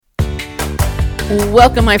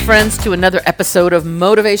Welcome, my friends, to another episode of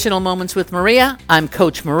Motivational Moments with Maria. I'm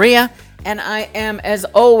Coach Maria, and I am, as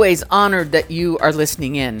always, honored that you are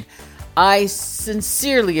listening in. I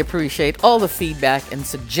sincerely appreciate all the feedback and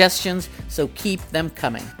suggestions, so keep them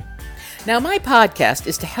coming. Now, my podcast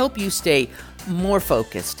is to help you stay more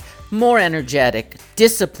focused, more energetic,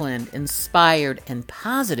 disciplined, inspired, and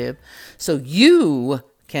positive, so you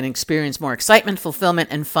can experience more excitement, fulfillment,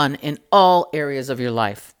 and fun in all areas of your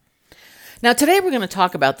life. Now, today we're going to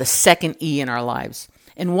talk about the second E in our lives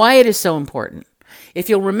and why it is so important. If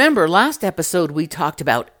you'll remember, last episode we talked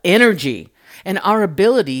about energy and our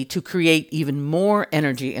ability to create even more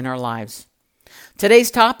energy in our lives. Today's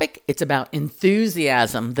topic, it's about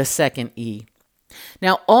enthusiasm, the second E.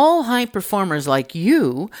 Now, all high performers like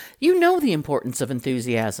you know the importance of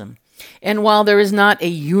enthusiasm. And while there is not a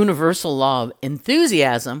universal law of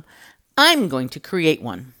enthusiasm, I'm going to create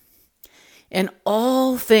one. And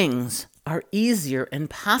all things are easier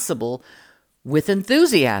and possible with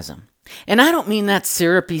enthusiasm. And I don't mean that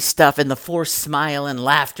syrupy stuff and the forced smile and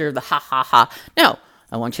laughter, the ha ha ha. No,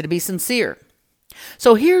 I want you to be sincere.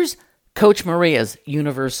 So here's Coach Maria's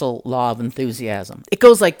universal law of enthusiasm. It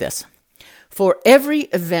goes like this. For every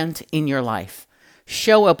event in your life,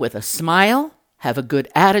 show up with a smile, have a good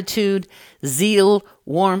attitude, zeal,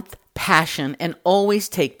 warmth, passion, and always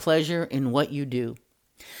take pleasure in what you do.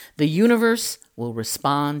 The universe will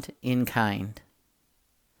respond in kind.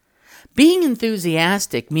 Being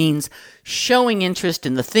enthusiastic means showing interest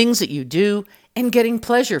in the things that you do and getting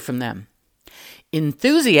pleasure from them.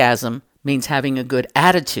 Enthusiasm means having a good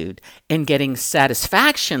attitude and getting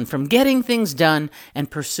satisfaction from getting things done and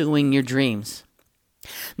pursuing your dreams.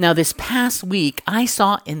 Now, this past week, I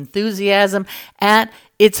saw enthusiasm at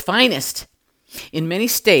its finest. In many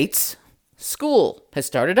states, school has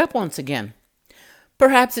started up once again.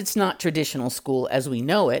 Perhaps it's not traditional school as we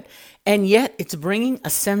know it, and yet it's bringing a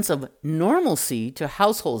sense of normalcy to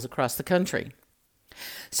households across the country.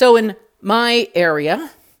 So in my area,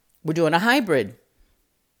 we're doing a hybrid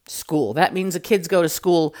school. That means the kids go to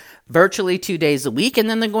school virtually 2 days a week, and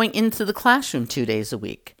then they're going into the classroom 2 days a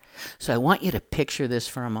week. So I want you to picture this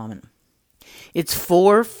for a moment. It's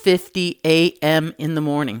 4:50 a.m. in the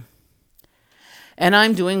morning, and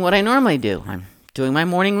I'm doing what I normally do. I'm doing my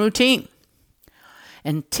morning routine.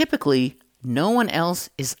 And typically, no one else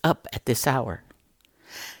is up at this hour.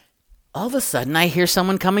 All of a sudden, I hear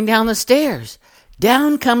someone coming down the stairs.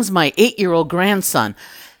 Down comes my 8-year-old grandson,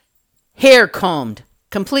 hair combed,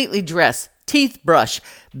 completely dressed, teeth brushed,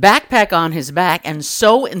 backpack on his back, and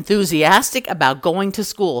so enthusiastic about going to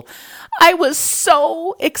school. I was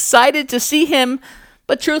so excited to see him,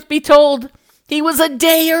 but truth be told, he was a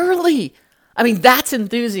day early. I mean, that's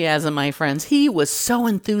enthusiasm, my friends. He was so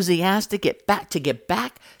enthusiastic to get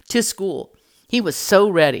back to school. He was so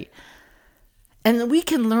ready. And we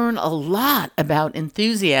can learn a lot about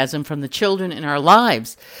enthusiasm from the children in our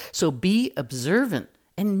lives. So be observant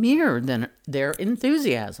and mirror their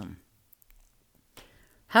enthusiasm.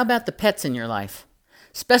 How about the pets in your life,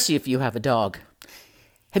 especially if you have a dog?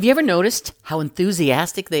 Have you ever noticed how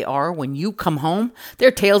enthusiastic they are when you come home?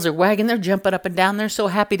 Their tails are wagging, they're jumping up and down, they're so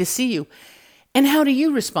happy to see you. And how do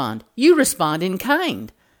you respond? You respond in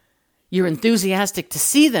kind. You're enthusiastic to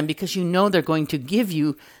see them because you know they're going to give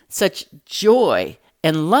you such joy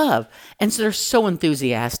and love, and so they're so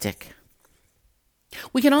enthusiastic.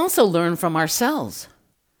 We can also learn from ourselves.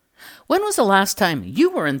 When was the last time you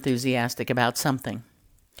were enthusiastic about something?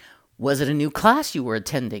 Was it a new class you were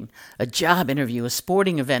attending, a job interview, a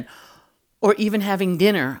sporting event, or even having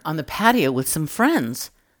dinner on the patio with some friends?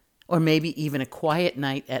 Or maybe even a quiet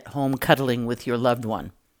night at home cuddling with your loved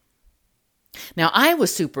one. Now, I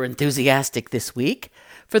was super enthusiastic this week.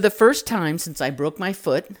 For the first time since I broke my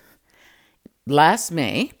foot last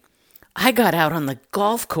May, I got out on the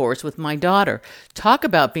golf course with my daughter. Talk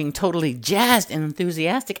about being totally jazzed and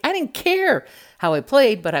enthusiastic. I didn't care how I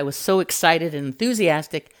played, but I was so excited and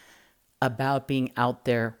enthusiastic about being out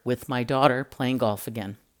there with my daughter playing golf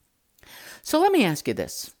again. So let me ask you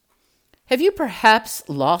this. Have you perhaps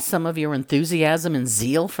lost some of your enthusiasm and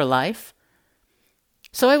zeal for life?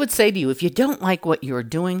 So I would say to you, if you don't like what you're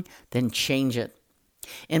doing, then change it.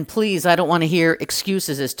 And please, I don't want to hear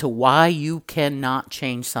excuses as to why you cannot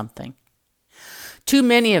change something. Too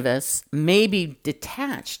many of us may be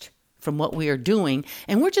detached from what we are doing,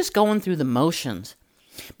 and we're just going through the motions.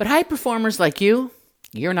 But high performers like you're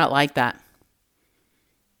not like that.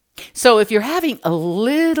 So if you're having a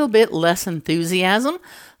little bit less enthusiasm,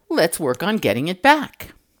 let's work on getting it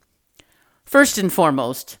back. First and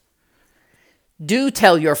foremost, do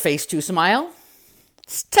tell your face to smile.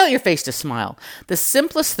 Tell your face to smile. The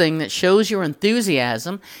simplest thing that shows your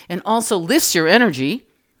enthusiasm and also lifts your energy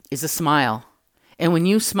is a smile. And when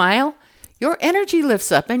you smile, your energy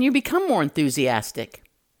lifts up and you become more enthusiastic.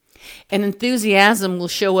 And enthusiasm will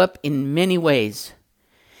show up in many ways.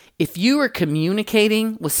 If you are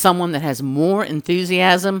communicating with someone that has more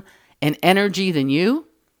enthusiasm and energy than you,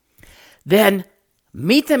 then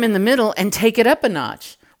meet them in the middle and take it up a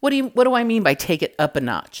notch. What do I mean by take it up a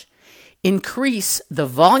notch? Increase the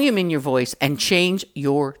volume in your voice and change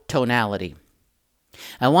your tonality.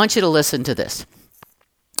 I want you to listen to this.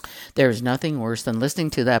 There is nothing worse than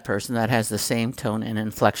listening to that person that has the same tone and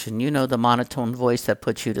inflection. You know, the monotone voice that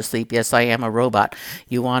puts you to sleep. Yes, I am a robot.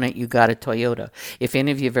 You want it, you got it, Toyota. If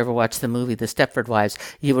any of you have ever watched the movie The Stepford Wives,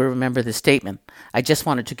 you will remember this statement. I just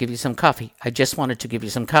wanted to give you some coffee. I just wanted to give you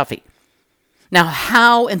some coffee. Now,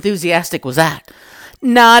 how enthusiastic was that?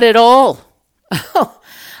 Not at all.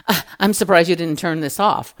 I'm surprised you didn't turn this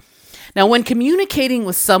off. Now, when communicating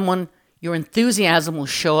with someone, your enthusiasm will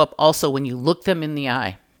show up also when you look them in the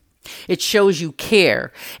eye. It shows you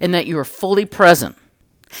care and that you are fully present.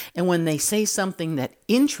 And when they say something that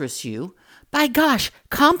interests you, by gosh,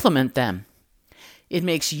 compliment them. It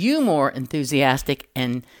makes you more enthusiastic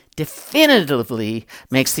and definitively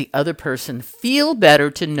makes the other person feel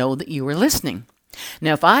better to know that you are listening.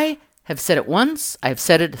 Now, if I have said it once, I've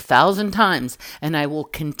said it 1,000 times, and I will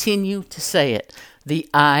continue to say it. The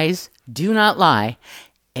eyes do not lie,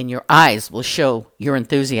 and your eyes will show your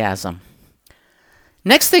enthusiasm.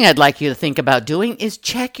 Next thing I'd like you to think about doing is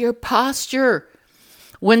check your posture.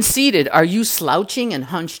 When seated, are you slouching and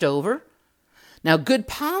hunched over? Now, good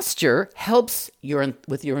posture helps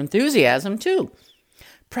with your enthusiasm too.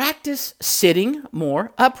 Practice sitting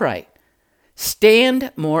more upright.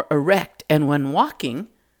 Stand more erect, and when walking,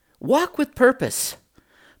 walk with purpose.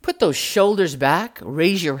 Put those shoulders back,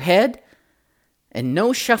 raise your head, and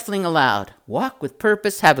no shuffling allowed. Walk with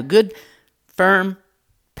purpose, have a good, firm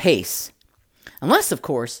pace. Unless, of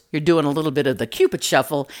course, you're doing a little bit of the Cupid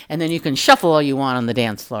shuffle, and then you can shuffle all you want on the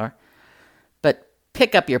dance floor. But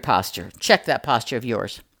pick up your posture. Check that posture of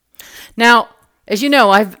yours. Now, as you know,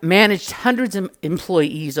 I've managed hundreds of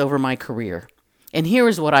employees over my career, and here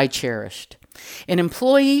is what I cherished. An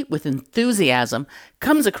employee with enthusiasm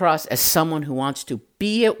comes across as someone who wants to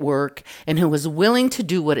be at work and who is willing to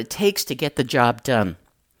do what it takes to get the job done.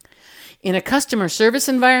 In a customer service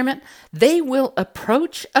environment, they will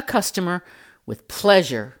approach a customer with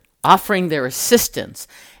pleasure, offering their assistance,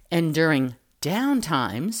 and during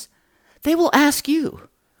downtimes, they will ask you,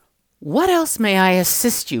 "What else may I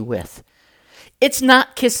assist you with?" It's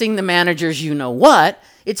not kissing the manager's you-know-what.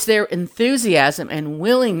 It's their enthusiasm and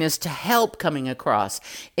willingness to help coming across,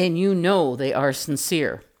 and you know they are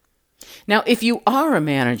sincere. Now, if you are a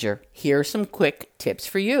manager, here are some quick tips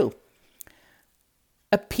for you.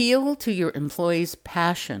 Appeal to your employees'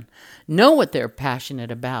 passion. Know what they're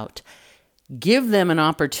passionate about. Give them an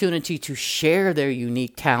opportunity to share their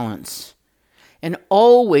unique talents. And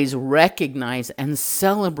always recognize and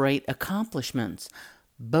celebrate accomplishments,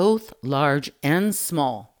 both large and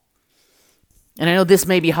small. And I know this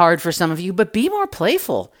may be hard for some of you, but be more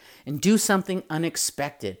playful and do something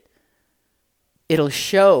unexpected. It'll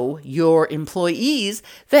show your employees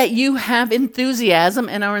that you have enthusiasm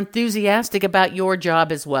and are enthusiastic about your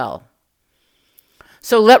job as well.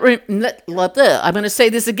 So I'm going to say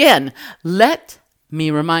this again. Let me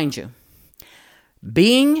remind you.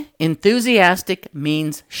 Being enthusiastic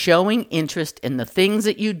means showing interest in the things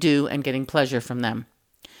that you do and getting pleasure from them.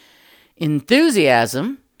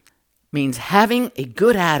 Enthusiasm means having a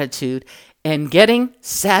good attitude and getting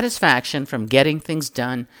satisfaction from getting things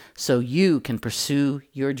done so you can pursue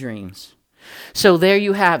your dreams. So there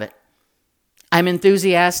you have it. I'm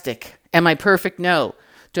enthusiastic. Am I perfect? No.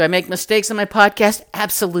 Do I make mistakes on my podcast?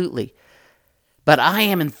 Absolutely. But I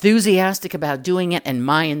am enthusiastic about doing it, and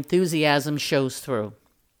my enthusiasm shows through.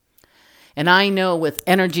 And I know with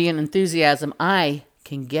energy and enthusiasm, I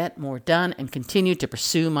can get more done and continue to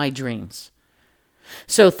pursue my dreams.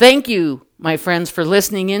 So thank you, my friends, for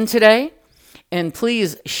listening in today. And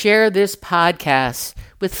please share this podcast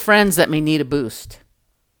with friends that may need a boost.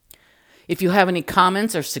 If you have any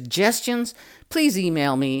comments or suggestions, please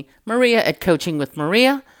email me,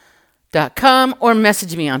 maria@coachingwithmaria.com, or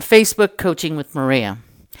message me on Facebook, Coaching with Maria.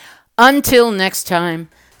 Until next time,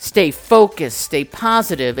 stay focused, stay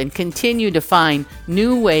positive, and continue to find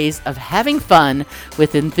new ways of having fun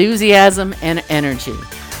with enthusiasm and energy.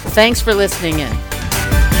 Thanks for listening in.